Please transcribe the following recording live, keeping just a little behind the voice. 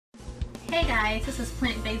Hey guys, this is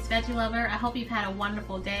Plant-Based Veggie Lover. I hope you've had a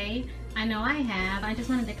wonderful day. I know I have. I just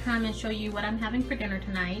wanted to come and show you what I'm having for dinner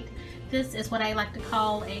tonight. This is what I like to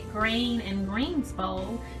call a grain and greens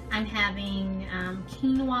bowl. I'm having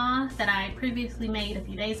quinoa that I previously made a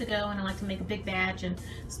few days ago, and I like to make a big batch and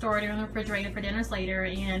store it in the refrigerator for dinners later.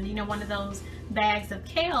 And you know, one of those bags of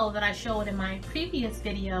kale that I showed in my previous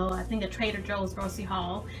video, I think at Trader Joe's grocery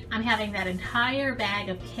haul, I'm having that entire bag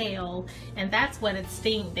of kale, and that's what it's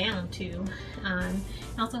steamed down to.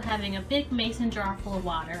 Also having a big mason jar full of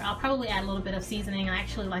water. I'll probably add a little bit of seasoning. I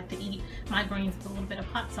actually like to eat my greens with a little bit of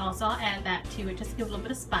hot sauce, so I'll add that to it just to give a little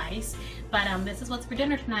bit of spice. But this is what's for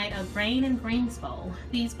dinner tonight, a grain and greens bowl.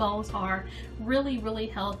 These bowls are really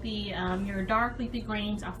healthy. Your dark leafy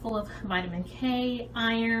greens are full of vitamin K,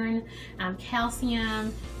 iron,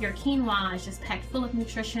 calcium. Your quinoa is just packed full of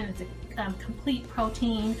nutrition. It's a complete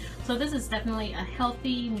protein. So this is definitely a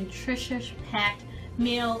healthy, nutritious packed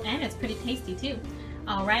meal, and it's pretty tasty too.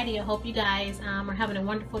 Alrighty, I hope you guys are having a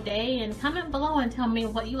wonderful day, and comment below and tell me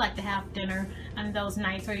what you like to have for dinner on those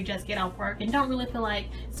nights where you just get off work and don't really feel like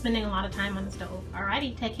spending a lot of time on the stove.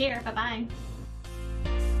 Alrighty, take care. Bye-bye.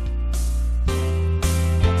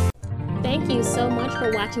 Thank you so much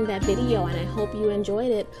for watching that video, and I hope you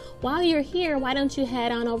enjoyed it. While you're here, why don't you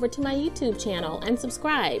head on over to my YouTube channel and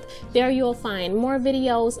subscribe. There you'll find more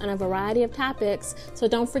videos on a variety of topics, so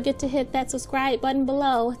don't forget to hit that subscribe button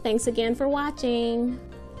below. Thanks again for watching.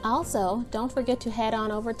 Also, don't forget to head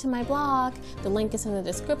on over to my blog. The link is in the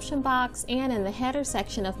description box and in the header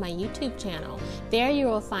section of my YouTube channel. There you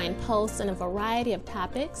will find posts on a variety of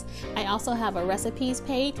topics. I also have a recipes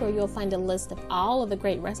page where you'll find a list of all of the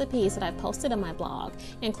great recipes that I've posted on my blog,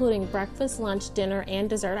 including breakfast, lunch, dinner, and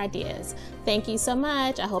dessert ideas. Thank you so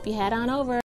much. I hope you head on over.